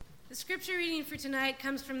The scripture reading for tonight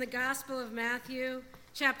comes from the Gospel of Matthew,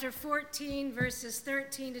 chapter 14, verses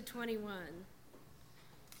 13 to 21.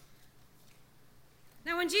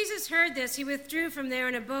 Now when Jesus heard this, he withdrew from there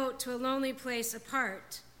in a boat to a lonely place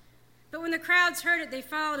apart. But when the crowds heard it, they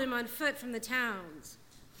followed him on foot from the towns.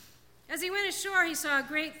 As he went ashore, he saw a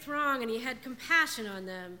great throng, and he had compassion on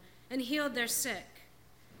them and healed their sick.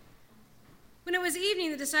 When it was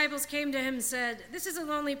evening, the disciples came to him and said, "This is a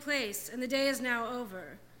lonely place, and the day is now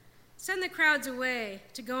over. Send the crowds away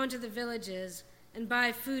to go into the villages and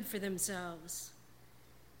buy food for themselves."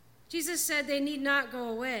 Jesus said they need not go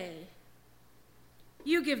away.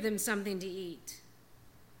 "You give them something to eat."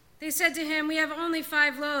 They said to him, "We have only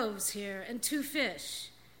 5 loaves here and 2 fish."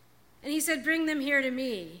 And he said, "Bring them here to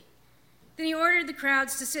me." Then he ordered the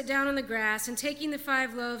crowds to sit down on the grass, and taking the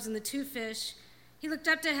 5 loaves and the 2 fish, he looked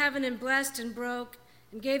up to heaven and blessed and broke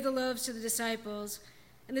and gave the loaves to the disciples,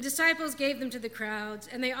 and the disciples gave them to the crowds,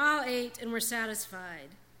 and they all ate and were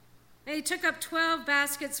satisfied. And he took up 12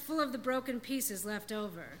 baskets full of the broken pieces left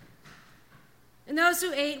over. And those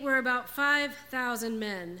who ate were about 5,000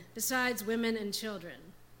 men, besides women and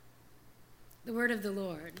children. The word of the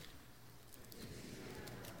Lord.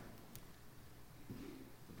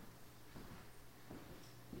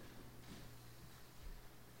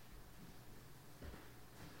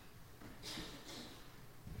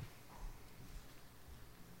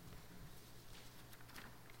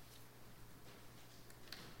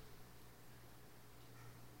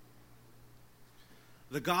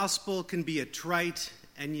 The gospel can be a trite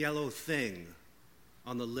and yellow thing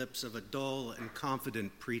on the lips of a dull and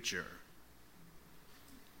confident preacher.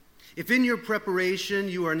 If in your preparation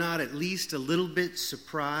you are not at least a little bit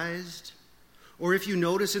surprised, or if you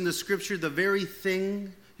notice in the scripture the very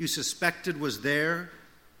thing you suspected was there,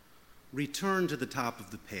 return to the top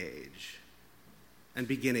of the page and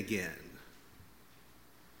begin again.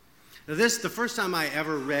 Now the first time I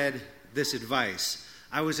ever read this advice,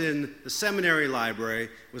 I was in the seminary library.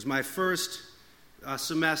 It was my first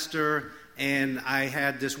semester, and I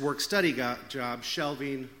had this work-study job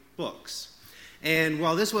shelving books. And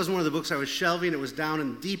while this wasn't one of the books I was shelving, it was down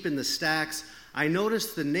and deep in the stacks, I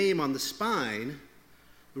noticed the name on the spine,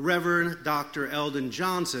 Reverend Dr. Eldon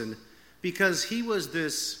Johnson, because he was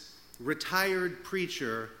this retired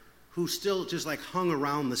preacher who still just hung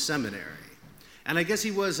around the seminary. And I guess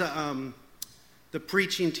he was the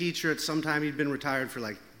preaching teacher at some time. He'd been retired for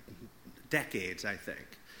decades, I think.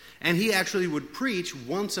 And he actually would preach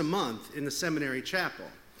once a month in the seminary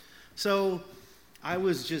chapel. So I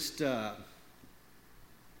was just,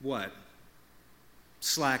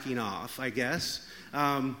 slacking off, I guess.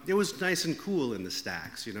 It was nice and cool in the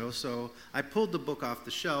stacks, so I pulled the book off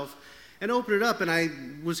the shelf and opened it up, and I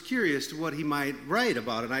was curious to what he might write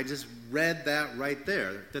about it. I just read that right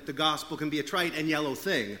there, that the gospel can be a trite and yellow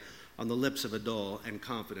thing on the lips of a dull and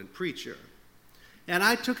confident preacher. And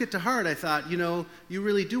I took it to heart. I thought, you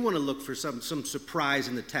really do want to look for some surprise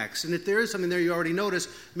in the text. And if there is something there you already noticed,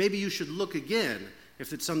 maybe you should look again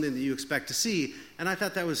if it's something that you expect to see. And I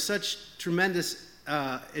thought that was such tremendous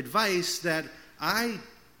advice that I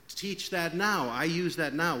teach that now. I use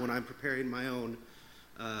that now when I'm preparing my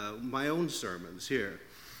own sermons here.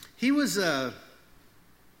 He was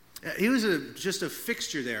just a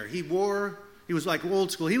fixture there. He was like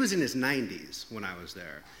old school. He was in his 90s when I was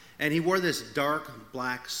there. And he wore this dark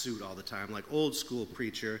black suit all the time, like old school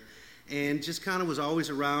preacher, and just kind of was always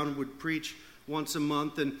around, would preach once a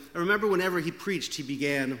month. And I remember whenever he preached, he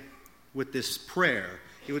began with this prayer.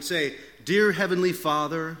 He would say, "Dear Heavenly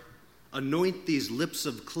Father, anoint these lips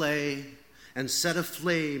of clay and set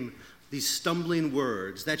aflame these stumbling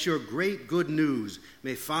words, that your great good news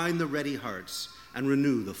may find the ready hearts and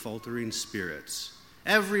renew the faltering spirits."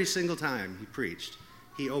 Every single time he preached,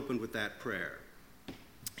 he opened with that prayer.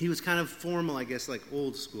 He was kind of formal, I guess, like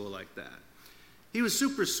old school like that. He was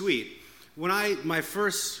super sweet. My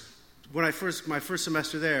first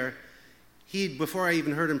semester there, before I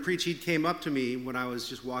even heard him preach, he came up to me when I was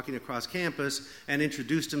just walking across campus and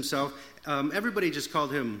introduced himself. Everybody just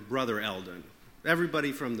called him Brother Eldon.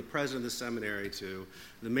 Everybody from the president of the seminary to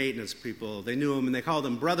the maintenance people, they knew him and they called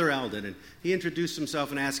him Brother Eldon. And he introduced himself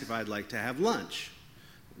and asked if I'd like to have lunch.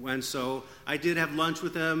 And so I did have lunch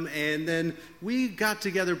with him, and then we got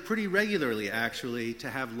together pretty regularly, actually, to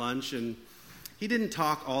have lunch. And he didn't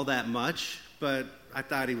talk all that much, but I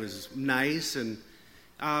thought he was nice. And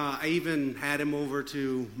I even had him over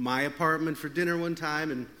to my apartment for dinner one time,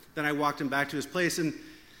 and then I walked him back to his place. And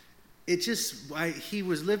he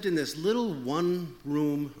lived in this little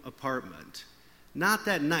one-room apartment, not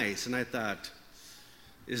that nice. And I thought,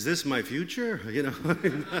 is this my future?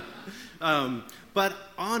 But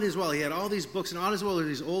on his wall, he had all these books, and on his wall were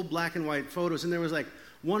these old black and white photos, and there was like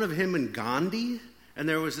one of him and Gandhi, and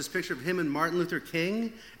there was this picture of him and Martin Luther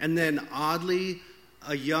King, and then oddly,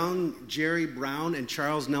 a young Jerry Brown and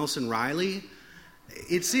Charles Nelson Riley.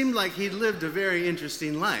 It seemed like he'd lived a very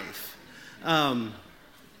interesting life.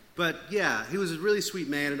 But yeah, he was a really sweet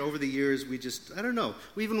man, and over the years, we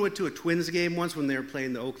even went to a Twins game once when they were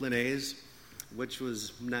playing the Oakland A's, which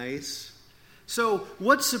was nice. So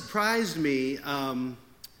what surprised me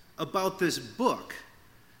about this book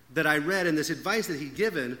that I read and this advice that he'd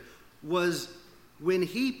given was when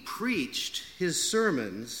he preached his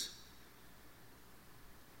sermons,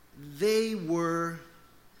 they were,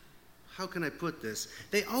 how can I put this?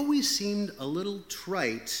 They always seemed a little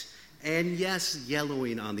trite and, yes,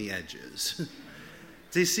 yellowing on the edges.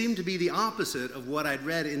 They seemed to be the opposite of what I'd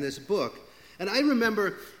read in this book. And I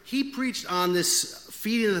remember he preached on this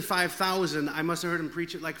feeding of the 5,000. I must have heard him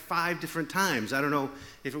preach it like 5 different times. I don't know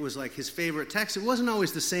if it was like his favorite text. It wasn't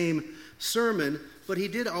always the same sermon, but he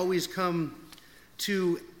did always come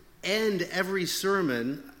to end every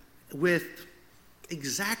sermon with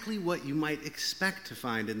exactly what you might expect to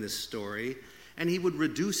find in this story, and he would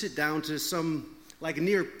reduce it down to some like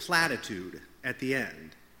near platitude at the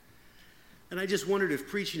end. And I just wondered if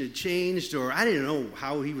preaching had changed, or I didn't know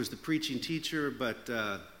how he was the preaching teacher, but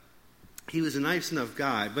he was a nice enough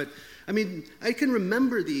guy. But, I mean, I can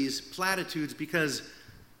remember these platitudes because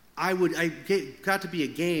I got to be a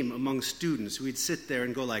game among students. We'd sit there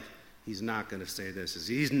and go like, he's not going to say this, is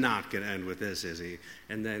he? He's not going to end with this, is he?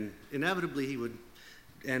 And then inevitably he would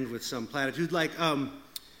end with some platitude. Like, I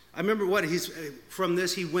remember from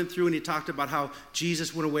this he went through and he talked about how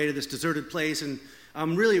Jesus went away to this deserted place, and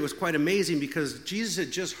really it was quite amazing because Jesus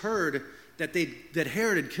had just heard that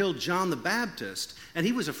Herod had killed John the Baptist, and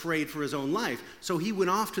he was afraid for his own life. So he went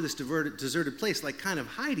off to this deserted place, like kind of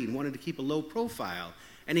hiding, wanted to keep a low profile.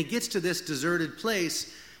 And he gets to this deserted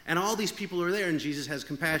place, and all these people are there, and Jesus has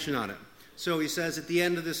compassion on it. So he says at the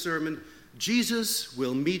end of this sermon, Jesus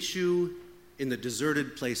will meet you in the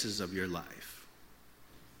deserted places of your life.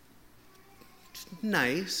 It's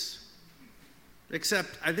nice. Except,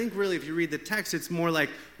 I think really if you read the text, it's more like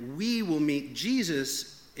we will meet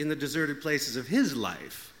Jesus in the deserted places of his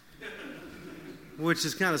life, which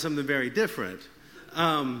is kind of something very different.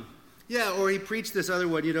 Or he preached this other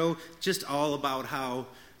one, just all about how,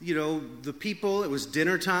 the people, it was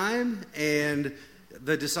dinner time, and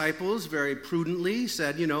the disciples very prudently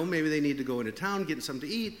said, maybe they need to go into town, get something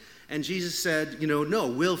to eat. And Jesus said, no,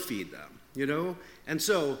 we'll feed them, And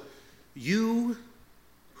so, you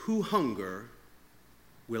who hunger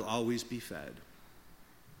will always be fed.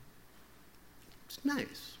 It's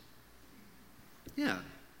nice. Yeah,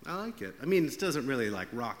 I like it. I mean, it doesn't really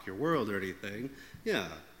rock your world or anything. Yeah.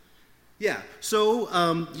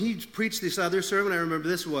 So he preached this other sermon. I remember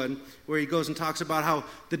this one where he goes and talks about how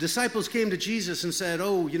the disciples came to Jesus and said,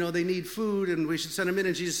 they need food and we should send them in.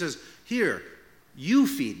 And Jesus says, here, you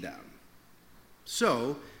feed them.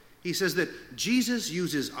 So he says that Jesus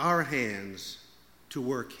uses our hands to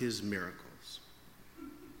work his miracles.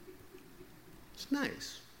 It's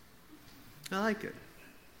nice. I like it.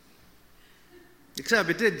 Except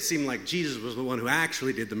it did seem like Jesus was the one who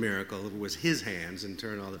actually did the miracle. It was his hands and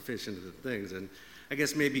turned all the fish into the things. And I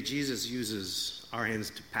guess maybe Jesus uses our hands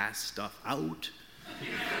to pass stuff out.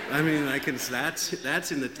 I mean,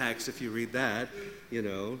 that's in the text if you read that.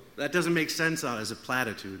 That doesn't make sense as a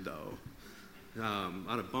platitude, though.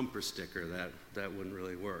 On a bumper sticker, that wouldn't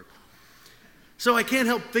really work. So I can't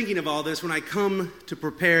help thinking of all this when I come to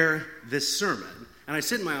prepare this sermon. And I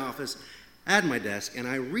sit in my office at my desk, and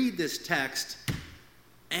I read this text,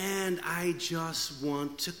 and I just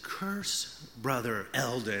want to curse Brother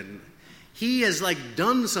Eldon. He has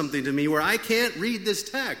done something to me where I can't read this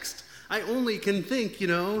text. I only can think,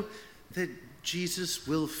 that Jesus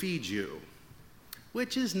will feed you,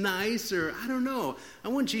 which is nice, or I don't know. I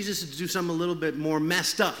want Jesus to do something a little bit more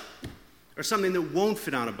messed up, or something that won't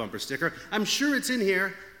fit on a bumper sticker. I'm sure it's in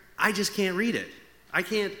here. I just can't read it. I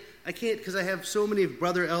can't because I have so many of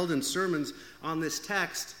Brother Eldon's sermons on this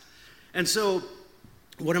text. And so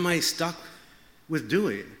what am I stuck with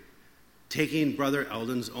doing? Taking Brother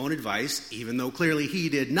Eldon's own advice, even though clearly he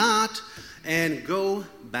did not, and go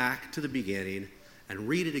back to the beginning and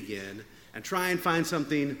read it again and try and find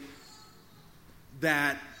something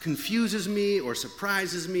that confuses me or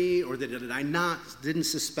surprises me or that I didn't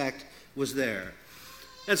suspect was there.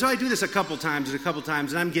 And so I do this a couple times,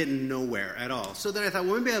 and I'm getting nowhere at all. So then I thought,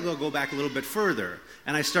 well, maybe I'll go back a little bit further.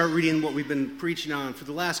 And I start reading what we've been preaching on for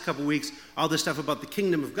the last couple weeks, all this stuff about the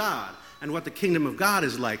kingdom of God. and what the kingdom of God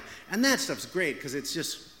is like. And that stuff's great because it's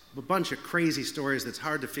just a bunch of crazy stories that's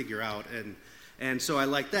hard to figure out. And so I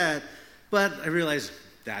like that. But I realized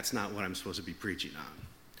that's not what I'm supposed to be preaching on.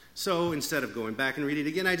 So instead of going back and reading it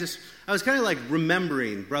again, I was kind of like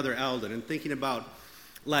remembering Brother Eldon and thinking about,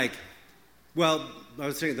 I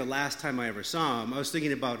was thinking the last time I ever saw him, I was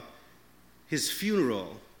thinking about his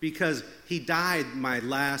funeral, because he died my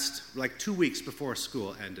last, 2 weeks before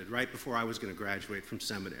school ended, right before I was going to graduate from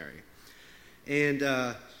seminary. And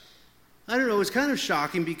I don't know, it was kind of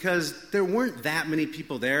shocking because there weren't that many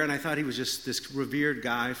people there, and I thought he was just this revered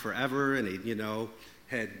guy forever, and he,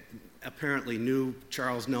 had apparently knew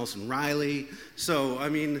Charles Nelson Riley. So,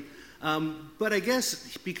 but I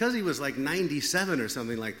guess because he was 97 or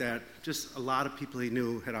something like that, just a lot of people he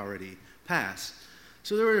knew had already passed.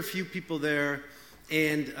 So there were a few people there,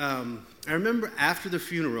 and I remember after the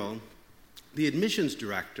funeral, the admissions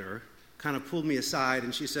director kind of pulled me aside,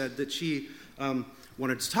 and she said that she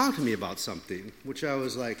wanted to talk to me about something, which I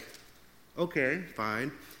was like, okay,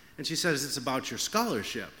 fine. And she says, it's about your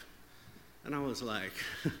scholarship. And I was like,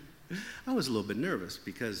 I was a little bit nervous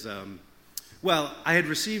because, I had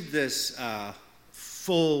received this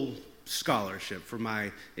full scholarship for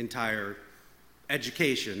my entire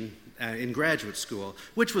education in graduate school,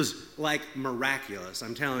 which was miraculous.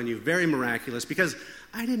 I'm telling you, very miraculous, because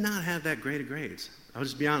I did not have that great of grades. I'll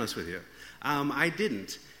just be honest with you. I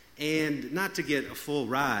didn't. And not to get a full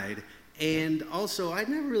ride. And also, I'd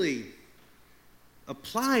never really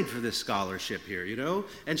applied for this scholarship here,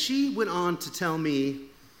 And she went on to tell me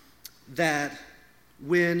that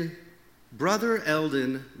when Brother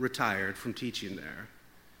Eldon retired from teaching there,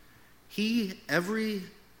 every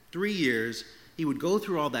 3 years, he would go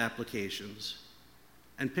through all the applications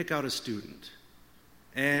and pick out a student.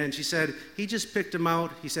 And she said he just picked them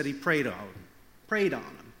out. He said he prayed on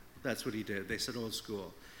them. That's what he did. They said old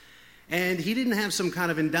school. And he didn't have some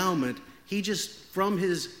kind of endowment. He just, from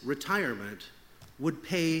his retirement, would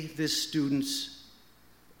pay this student's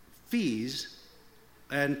fees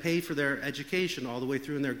and pay for their education all the way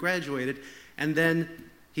through, and they're graduated, and then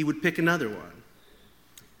he would pick another one.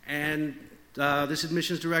 And this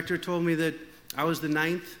admissions director told me that I was the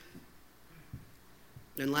 9th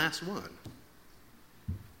and last one.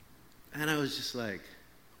 And I was just like,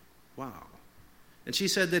 wow. And she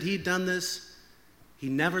said that he'd done this. He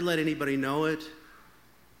never let anybody know it.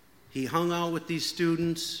 He hung out with these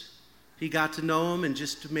students. He got to know them and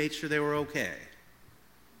just made sure they were okay.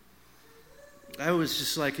 I was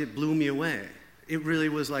just it blew me away. It really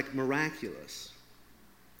was miraculous.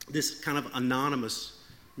 This kind of anonymous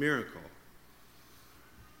miracle.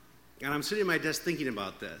 And I'm sitting at my desk thinking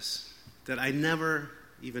about this, that I never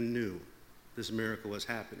even knew this miracle was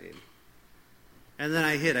happening. And then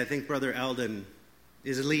I think Brother Eldon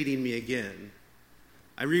is leading me again.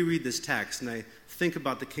 I reread this text and I think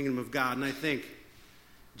about the kingdom of God, and I think,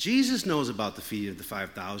 Jesus knows about the feeding of the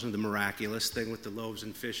 5,000, the miraculous thing with the loaves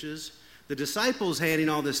and fishes. The disciples handing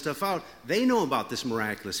all this stuff out, they know about this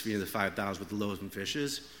miraculous feeding of the 5,000 with the loaves and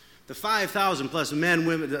fishes. The 5,000 plus men,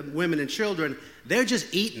 women, and children, they're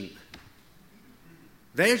just eating.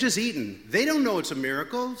 They're just eating. They don't know it's a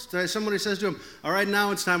miracle. Somebody says to them, all right,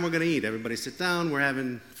 now it's time we're going to eat. Everybody sit down. We're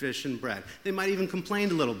having fish and bread. They might even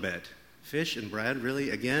complain a little bit. Fish and bread,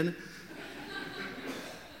 really, again?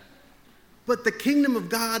 But the kingdom of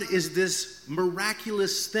God is this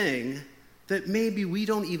miraculous thing that maybe we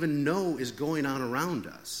don't even know is going on around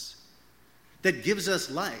us, that gives us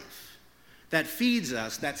life, that feeds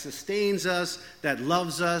us, that sustains us, that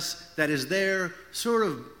loves us, that is there sort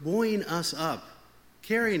of buoying us up,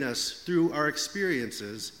 carrying us through our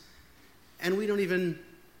experiences, and we don't even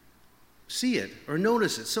see it or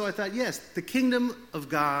notice it. So I thought, yes, the kingdom of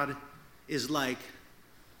God is like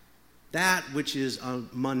that which is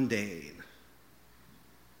mundane,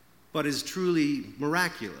 but is truly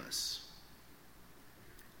miraculous.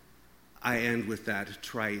 I end with that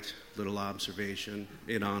trite little observation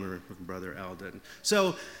in honor of Brother Eldon.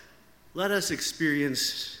 So let us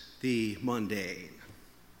experience the mundane.